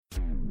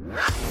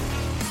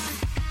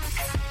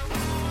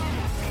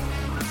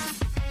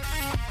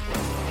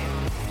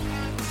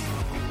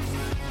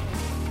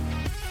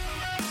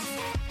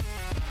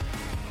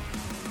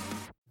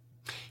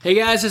Hey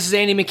guys, this is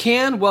Andy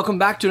McCann. Welcome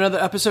back to another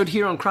episode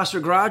here on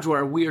CrossFit Garage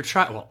where we are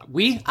trying,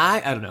 I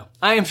don't know.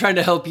 I am trying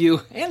to help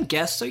you and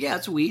guests, so yeah,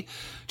 it's we,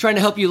 trying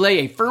to help you lay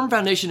a firm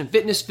foundation in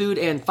fitness, food,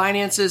 and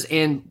finances.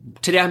 And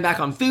today I'm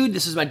back on food.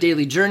 This is my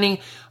daily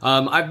journey.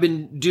 I've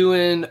been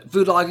doing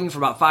food logging for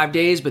about 5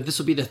 days, but this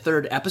will be the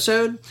third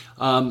episode.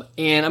 And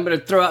I'm going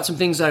to throw out some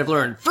things that I've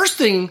learned. First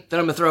thing that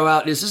I'm going to throw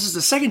out is this is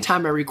the second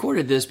time I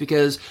recorded this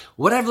because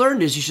what I've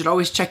learned is you should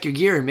always check your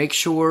gear and make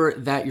sure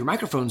that your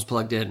microphone's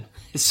plugged in.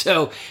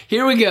 So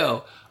here we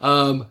go.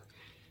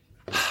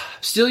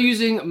 Still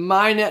using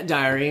my Net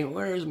Diary.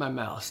 Where is my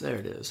mouse? There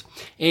it is.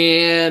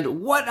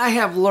 And what I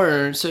have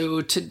learned,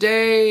 so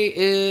today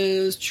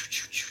is,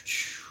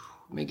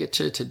 let me get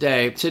to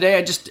today. Today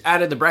I just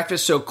added the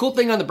breakfast. So cool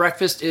thing on the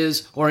breakfast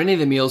is, or any of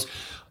the meals,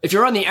 if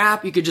you're on the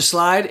app, you could just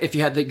slide. If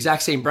you had the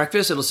exact same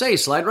breakfast, it'll say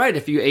slide right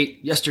if you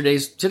ate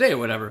yesterday's today or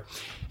whatever.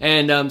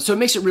 And so it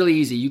makes it really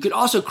easy. You could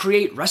also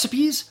create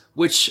recipes,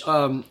 which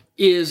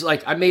is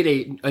like I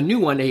made a new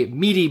one, a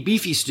meaty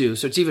beefy stew.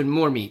 So it's even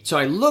more meat. So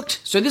I looked.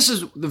 So this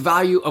is the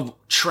value of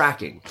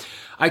tracking.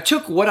 I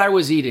took what I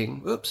was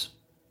eating. Oops.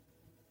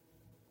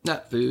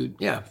 Not food.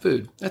 Yeah,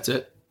 food. That's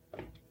it.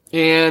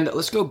 And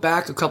let's go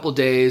back a couple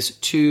days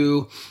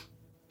to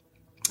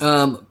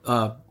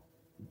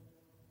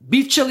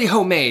beef chili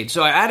homemade.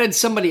 So I added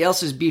somebody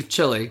else's beef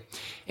chili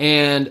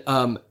and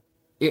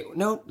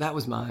no, that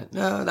was mine.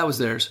 No, that was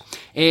theirs.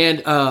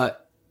 And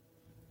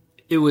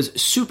it was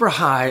super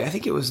high. I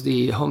think it was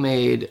the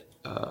homemade,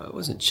 it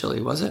wasn't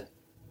chili, was it?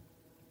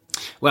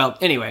 Well,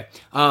 anyway,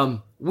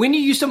 when you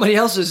use somebody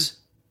else's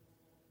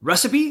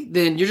recipe,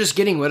 then you're just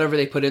getting whatever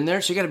they put in there.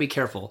 So you got to be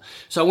careful.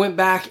 So I went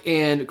back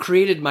and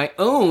created my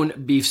own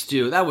beef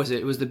stew. That was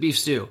it. It was the beef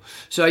stew.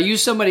 So I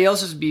used somebody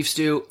else's beef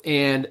stew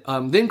and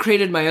then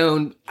created my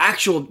own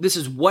actual, this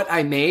is what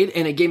I made.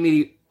 And it gave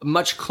me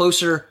much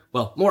closer,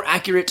 well, more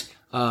accurate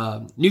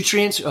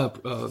nutrients,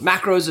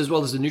 macros as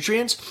well as the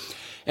nutrients.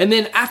 And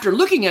then after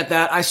looking at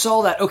that, I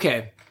saw that,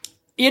 okay,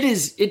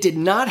 it did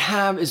not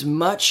have as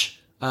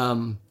much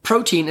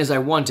protein as I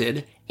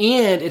wanted,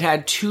 and it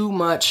had too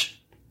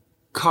much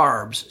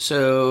carbs.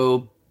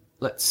 So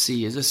let's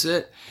see, is this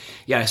it?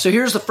 Yeah, so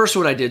here's the first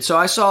one I did. So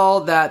I saw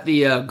that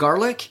the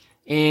garlic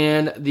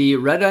and the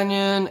red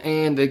onion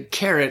and the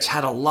carrots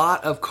had a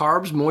lot of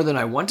carbs, more than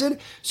I wanted.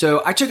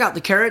 So I took out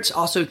the carrots.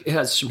 Also, it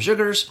has some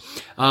sugars.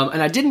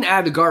 And I didn't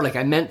add the garlic.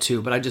 I meant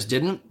to, but I just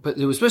didn't. But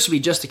it was supposed to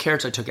be just the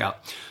carrots I took out.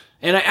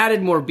 And I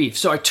added more beef.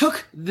 So I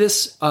took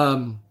this,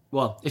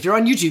 well, if you're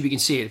on YouTube, you can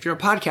see it. If you're a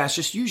podcast,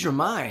 just use your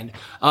mind.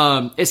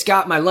 It's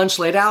got my lunch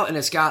laid out, and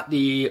it's got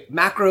the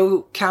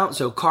macro count,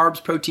 so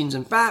carbs, proteins,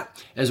 and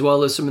fat, as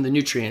well as some of the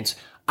nutrients.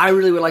 I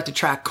really would like to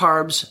track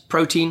carbs,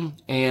 protein,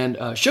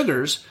 and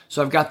sugars,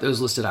 so I've got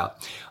those listed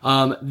out.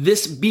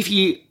 This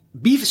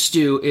beef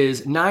stew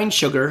is 9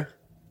 sugar,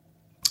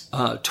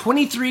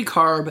 23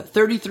 carb,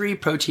 33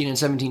 protein, and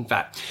 17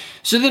 fat.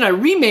 So then I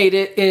remade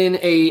it in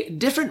a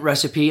different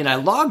recipe, and I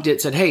logged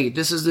it, said, hey,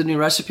 this is the new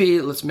recipe.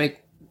 Let's make,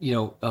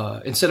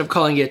 instead of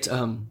calling it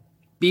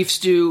beef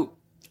stew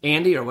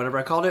Andy or whatever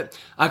I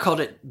called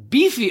it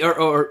beefy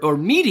or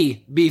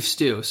meaty beef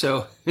stew.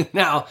 So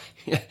now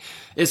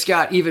it's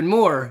got even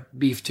more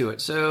beef to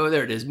it. So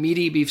there it is,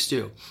 meaty beef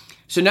stew.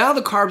 So now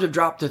the carbs have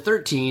dropped to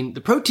 13.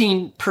 The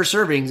protein per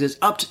servings is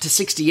up to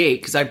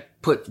 68 because I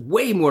put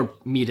way more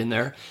meat in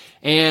there.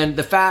 And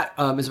the fat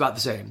is about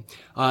the same.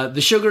 The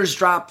sugars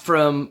dropped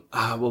from,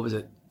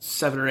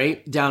 7 or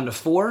 8 down to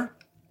 4,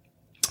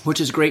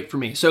 which is great for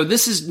me. So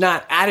this is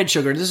not added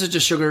sugar. This is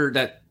just sugar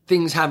that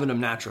things have in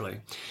them naturally.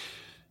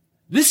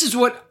 This is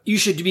what you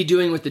should be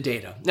doing with the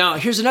data. Now,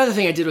 here's another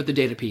thing I did with the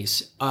data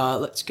piece.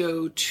 Let's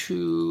go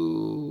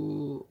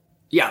to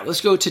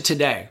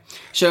today.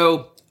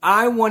 So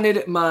I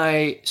wanted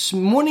my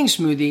morning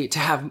smoothie to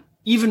have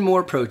even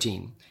more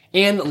protein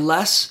and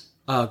less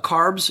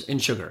carbs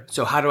and sugar.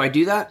 So how do I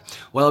do that?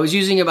 Well, I was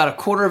using about a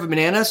quarter of a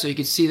banana, so you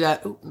can see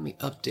that. Oh, let me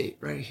update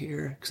right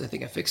here because I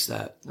think I fixed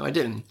that. No, I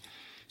didn't.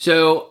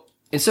 So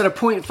instead of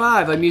 0.5,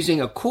 I'm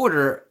using a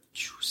quarter,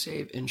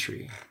 save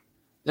entry.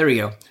 There we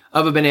go,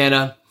 of a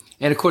banana.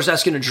 And of course,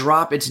 that's going to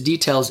drop its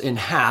details in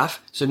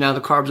half. So now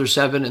the carbs are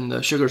 7 and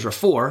the sugars are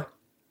 4.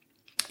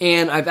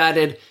 And I've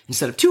added,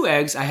 instead of 2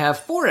 eggs, I have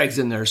 4 eggs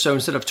in there. So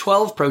instead of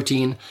 12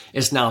 protein,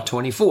 it's now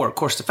 24. Of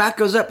course, the fat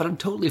goes up, but I'm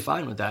totally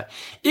fine with that.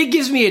 It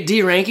gives me a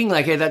D ranking,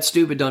 like, hey, that's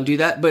stupid, don't do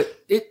that. But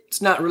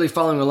it's not really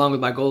following along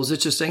with my goals.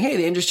 It's just saying, hey,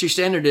 the industry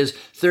standard is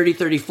 30,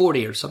 30,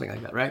 40 or something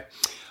like that, right?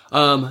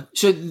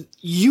 So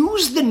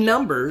use the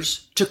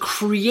numbers to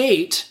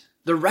create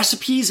the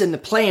recipes and the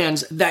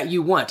plans that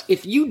you want.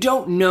 If you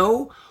don't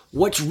know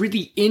what's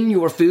really in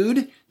your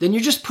food, then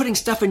you're just putting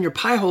stuff in your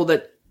pie hole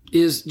that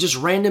is just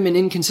random and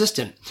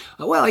inconsistent.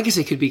 Well, I guess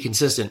it could be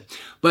consistent,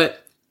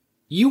 but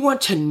you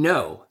want to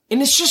know.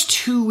 And it's just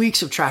 2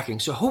 weeks of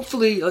tracking. So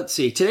hopefully, let's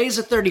see, today's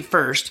the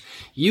 31st.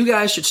 You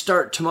guys should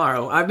start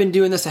tomorrow. I've been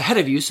doing this ahead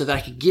of you so that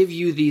I could give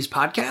you these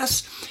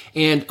podcasts.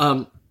 And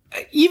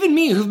even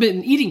me, who've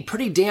been eating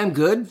pretty damn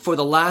good for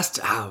the last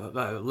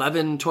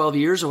 11, 12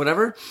 years or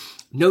whatever,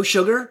 no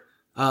sugar,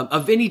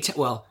 of any,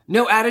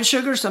 no added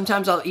sugar.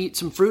 Sometimes I'll eat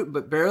some fruit,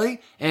 but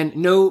barely, and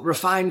no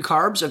refined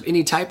carbs of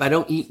any type. I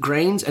don't eat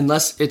grains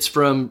unless it's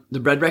from the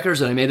bread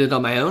breakers and I made it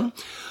on my own.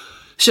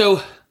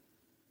 So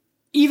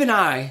even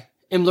I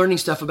am learning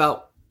stuff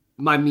about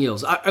my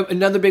meals.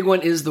 Another big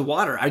one is the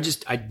water. I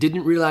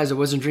didn't realize I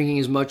wasn't drinking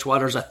as much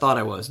water as I thought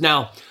I was.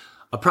 Now,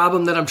 a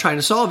problem that I'm trying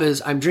to solve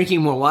is I'm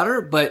drinking more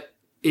water, but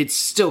it's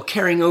still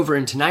carrying over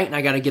into night and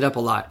I got to get up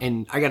a lot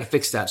and I got to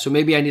fix that. So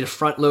maybe I need to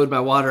front load my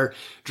water,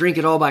 drink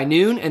it all by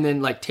noon and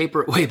then like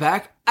taper it way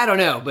back. I don't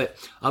know, but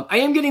I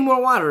am getting more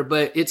water,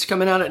 but it's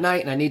coming out at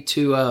night and I need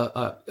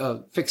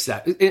to fix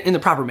that in the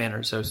proper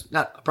manner. So it's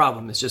not a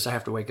problem. It's just I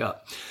have to wake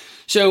up.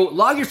 So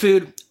log your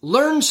food,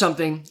 learn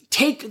something,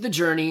 take the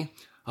journey,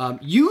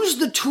 use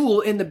the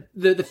tool and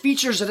the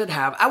features that it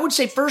have. I would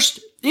say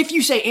first, if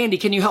you say, Andy,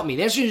 can you help me?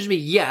 The answer is going to be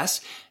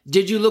yes.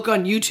 Did you look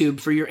on YouTube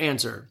for your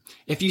answer?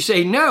 If you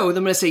say no, then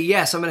I'm going to say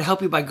yes. I'm going to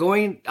help you by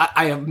going.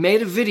 I have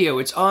made a video.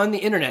 It's on the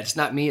internet. It's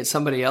not me. It's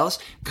somebody else.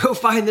 Go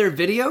find their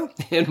video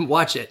and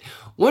watch it.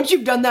 Once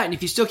you've done that, and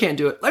if you still can't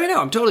do it, let me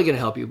know. I'm totally going to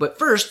help you. But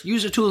first,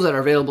 use the tools that are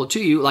available to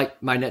you,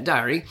 like My Net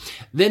Diary.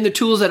 Then the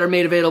tools that are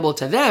made available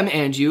to them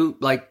and you,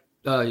 like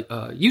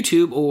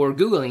YouTube or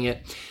Googling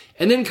it.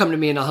 And then come to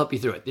me and I'll help you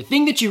through it. The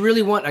thing that you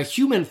really want a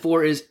human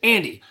for is,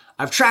 Andy,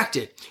 I've tracked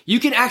it. You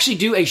can actually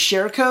do a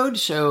share code.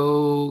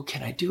 So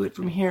can I do it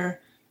from here?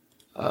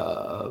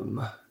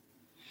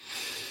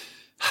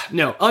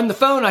 No, on the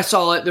phone, I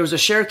saw it. There was a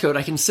share code.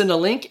 I can send a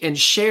link and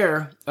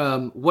share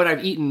what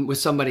I've eaten with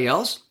somebody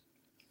else.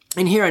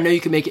 And here, I know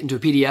you can make it into a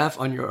PDF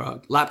on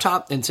your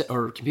laptop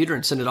or computer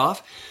and send it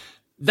off.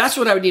 That's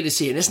what I would need to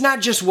see. And it's not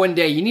just one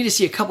day. You need to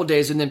see a couple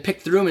days and then pick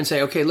through them and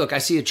say, okay, look, I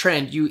see a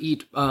trend. You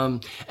eat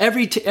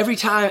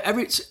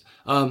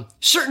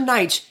certain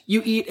nights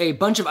you eat a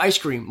bunch of ice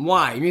cream.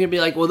 Why? You're going to be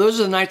like, well, those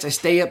are the nights I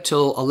stay up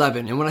till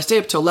 11. And when I stay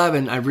up till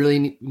 11, I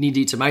really need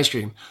to eat some ice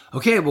cream.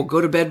 Okay, well,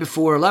 go to bed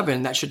before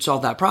 11. That should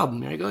solve that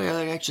problem. And I go, yeah,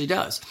 that actually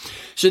does.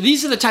 So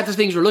these are the types of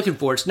things we're looking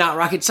for. It's not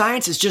rocket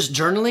science. It's just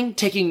journaling,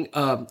 taking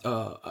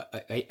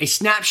a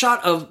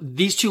snapshot of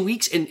these 2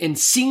 weeks and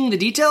seeing the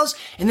details.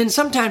 And then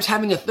sometimes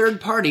having a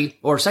third party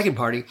or second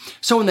party,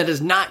 someone that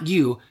is not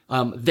you,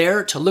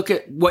 there to look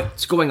at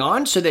what's going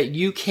on so that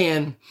you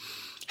can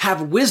have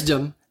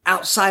wisdom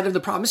outside of the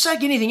problem. It's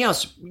like anything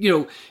else. You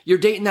know, you're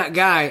dating that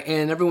guy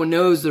and everyone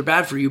knows they're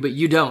bad for you, but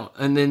you don't.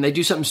 And then they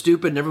do something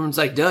stupid and everyone's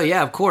like, duh,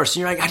 yeah, of course.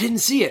 And you're like, I didn't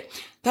see it.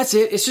 That's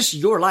it. It's just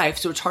your life.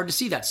 So it's hard to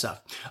see that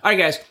stuff. All right,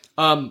 guys.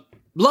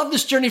 Love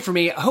this journey for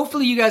me.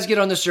 Hopefully you guys get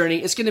on this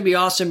journey. It's going to be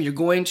awesome. You're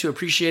going to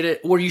appreciate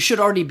it, or you should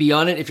already be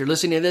on it if you're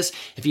listening to this.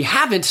 If you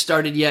haven't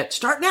started yet,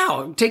 start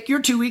now. Take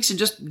your 2 weeks and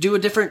just do a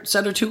different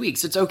set of 2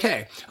 weeks. It's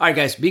okay. All right,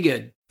 guys, be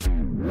good.